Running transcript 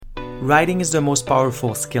Writing is the most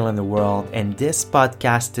powerful skill in the world, and this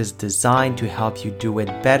podcast is designed to help you do it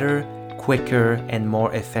better, quicker, and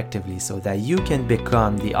more effectively so that you can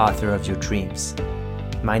become the author of your dreams.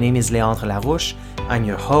 My name is Leandre Larouche. I'm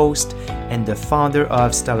your host and the founder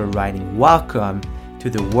of Stellar Writing. Welcome to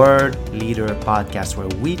the Word Leader podcast, where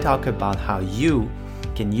we talk about how you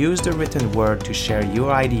can use the written word to share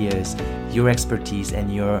your ideas, your expertise,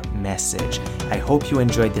 and your message. I hope you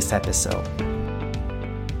enjoyed this episode.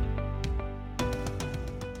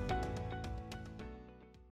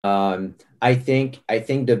 I think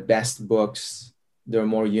the best books, they're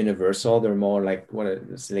more universal. They're more like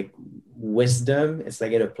it's like wisdom. It's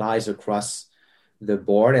like it applies across the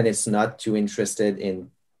board, and it's not too interested in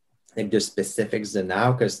like the specifics of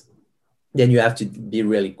now, because then you have to be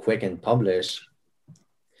really quick and publish,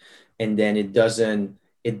 and then it doesn't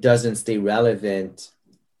stay relevant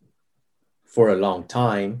for a long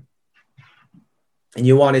time. And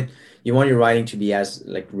you want your writing to be as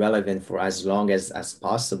like relevant for as long as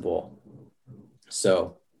possible.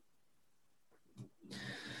 So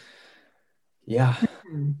yeah.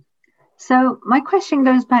 So my question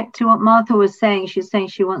goes back to what Martha was saying. She's saying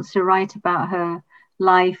she wants to write about her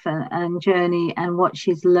life and journey and what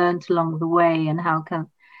she's learned along the way, and how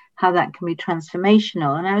that can be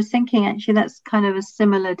transformational. And I was thinking, actually, that's kind of a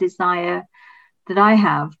similar desire that I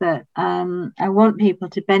have, that I want people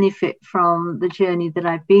to benefit from the journey that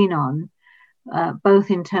I've been on,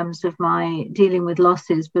 both in terms of my dealing with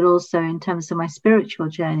losses, but also in terms of my spiritual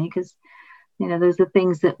journey, because, you know, those are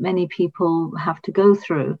things that many people have to go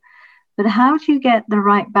through. But how do you get the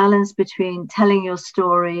right balance between telling your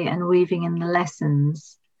story and weaving in the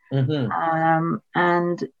lessons,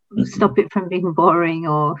 and stop it from being boring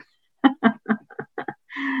or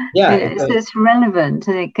it's relevant,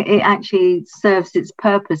 and it actually serves its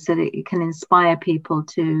purpose, that it can inspire people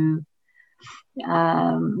to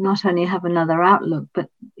not only have another outlook, but,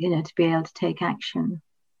 you know, to be able to take action.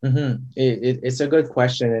 It's a good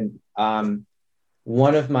question. And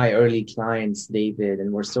one of my early clients, David,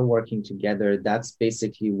 and we're still working together, that's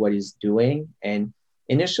basically what he's doing. And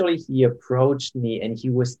initially he approached me and he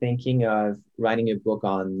was thinking of writing a book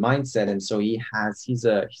on mindset. And so he's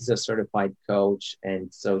a certified coach.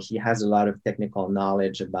 And so he has a lot of technical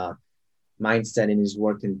knowledge about mindset in his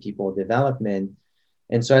work in people development.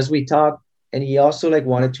 And so as we talked, and he also like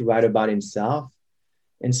wanted to write about himself.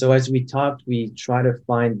 And so as we talked, we try to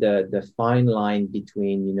find the fine line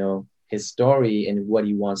between, you know, his story and what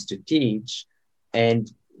he wants to teach.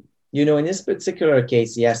 And, you know, in this particular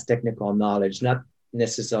case, he has technical knowledge. Not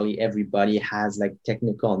necessarily everybody has like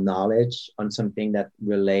technical knowledge on something that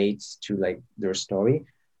relates to like their story.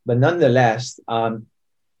 But nonetheless, the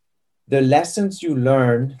lessons you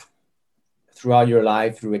learn throughout your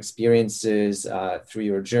life, through experiences, through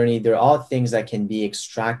your journey, they're all things that can be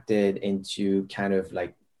extracted into kind of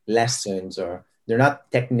like lessons, or they're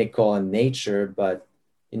not technical in nature, but,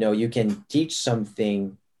 you know, you can teach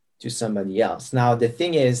something to somebody else. Now, the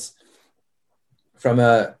thing is, from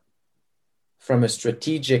a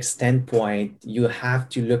strategic standpoint, you have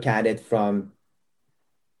to look at it from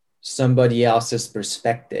somebody else's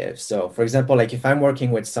perspective. So, for example, like if I'm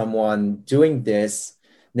working with someone doing this,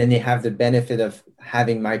 then they have the benefit of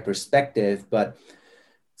having my perspective. But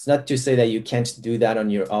it's not to say that you can't do that on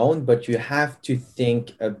your own, but you have to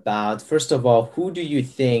think about, first of all, who do you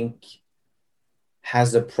think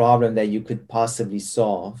has a problem that you could possibly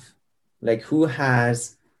solve? Like, who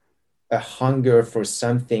has a hunger for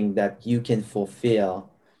something that you can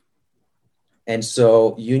fulfill? And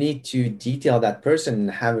so you need to detail that person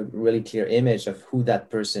and have a really clear image of who that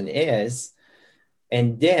person is.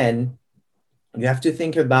 And then you have to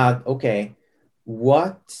think about, okay,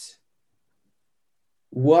 what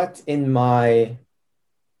in my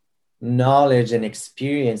knowledge and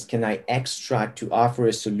experience can I extract to offer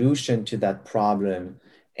a solution to that problem?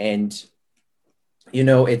 And, you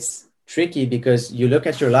know, it's tricky because you look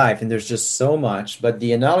at your life and there's just so much. But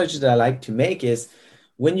the analogy that I like to make is,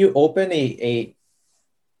 when you open a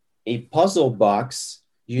puzzle box,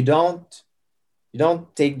 you don't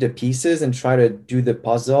take the pieces and try to do the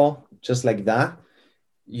puzzle just like that.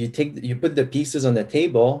 You put the pieces on the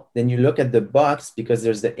table, then you look at the box because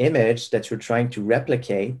there's the image that you're trying to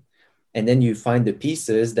replicate, and then you find the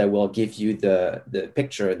pieces that will give you the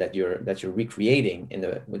picture that you're recreating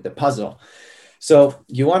with the puzzle. So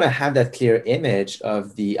you want to have that clear image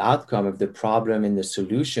of the outcome of the problem and the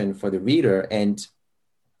solution for the reader. And,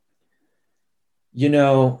 you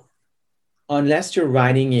know, unless you're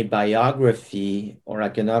writing a biography or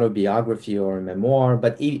like an autobiography or a memoir,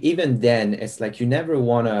 but even then, it's like you never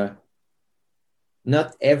want to,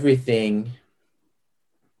 not everything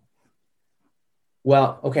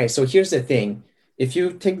Well, okay, so here's the thing. If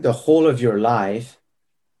you take the whole of your life,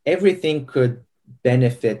 everything could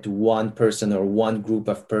benefit one person or one group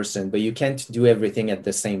of person, but you can't do everything at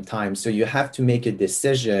the same time. So you have to make a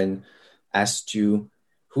decision as to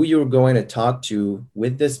who you're going to talk to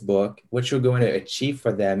with this book, what you're going to achieve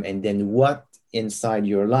for them, and then what inside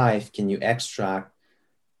your life can you extract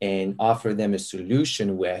and offer them a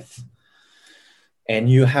solution with. And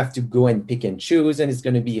you have to go and pick and choose, and it's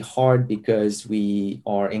going to be hard because we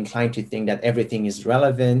are inclined to think that everything is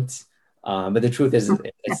relevant, but the truth is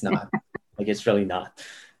it's not. Like, it's really not.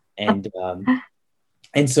 And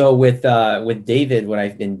so with David, what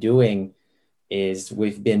I've been doing is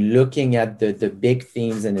we've been looking at the big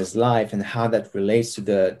themes in his life and how that relates to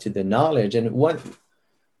the knowledge. And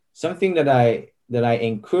something that I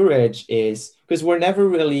encourage is, because we're never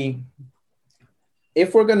really,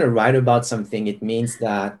 if we're going to write about something, it means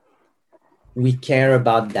that we care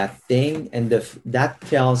about that thing, and that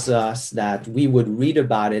tells us that we would read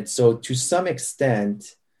about it. So to some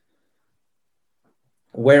extent,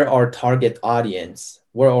 we're our target audience.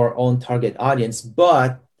 We're our own target audience,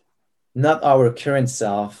 but not our current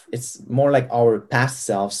self. It's more like our past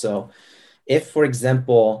self. So if, for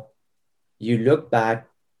example, you look back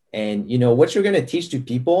and what you're going to teach to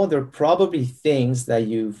people, there are probably things that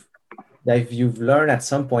you've learned at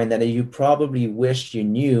some point that you probably wished you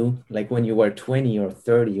knew, like when you were 20 or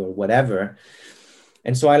 30 or whatever.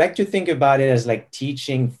 And so I like to think about it as like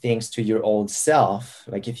teaching things to your old self.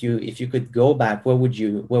 Like if you could go back, what would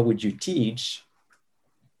you teach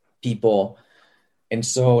people? And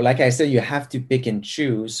so, like I said, you have to pick and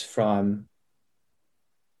choose from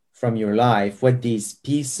your life what these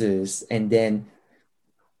pieces, and then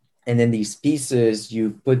these pieces,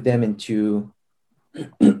 you put them into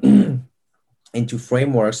into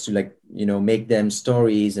frameworks to make them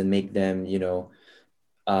stories and make them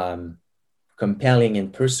compelling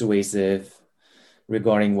and persuasive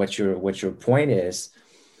regarding what your point is.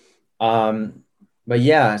 But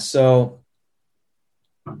yeah, so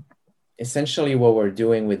essentially what we're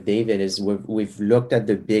doing with David is we've looked at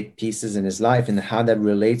the big pieces in his life and how that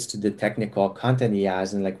relates to the technical content he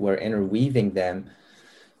has, and we're interweaving them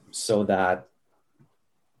so that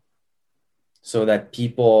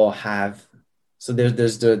people have, so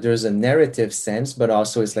there's a narrative sense, but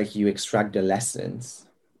also it's like you extract the lessons.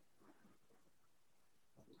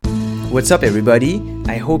 What's up, everybody?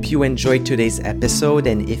 I hope you enjoyed today's episode,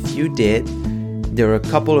 and if you did, there are a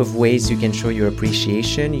couple of ways you can show your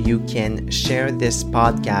appreciation. You can share this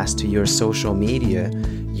podcast to your social media.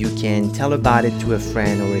 You can tell about it to a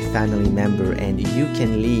friend or a family member, and you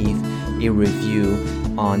can leave a review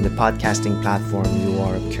on the podcasting platform you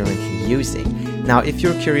are currently using. Now, if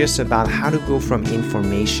you're curious about how to go from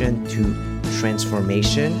information to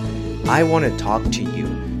transformation, I want to talk to you.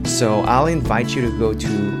 So I'll invite you to go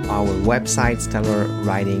to our website,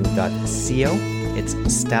 stellarwriting.co. It's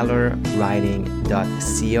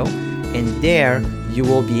stellarwriting.co, and there you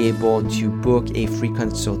will be able to book a free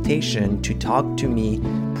consultation to talk to me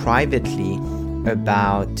privately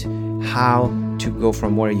about how to go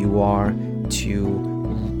from where you are to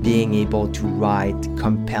being able to write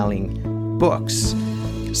compelling books.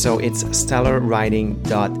 So it's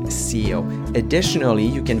stellarwriting.co. Additionally,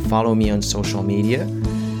 you can follow me on social media.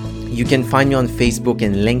 You can find me on Facebook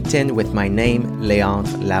and LinkedIn with my name,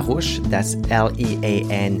 Leandre Larouche. That's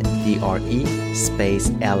Leandre space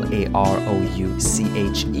Larouche.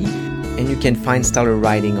 And you can find Stellar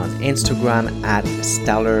Writing on Instagram at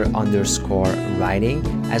stellar_writing,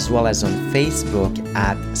 as well as on Facebook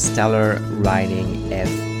at Stellar Writing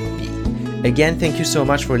FB. Again, thank you so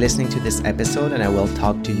much for listening to this episode, and I will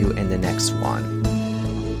talk to you in the next one.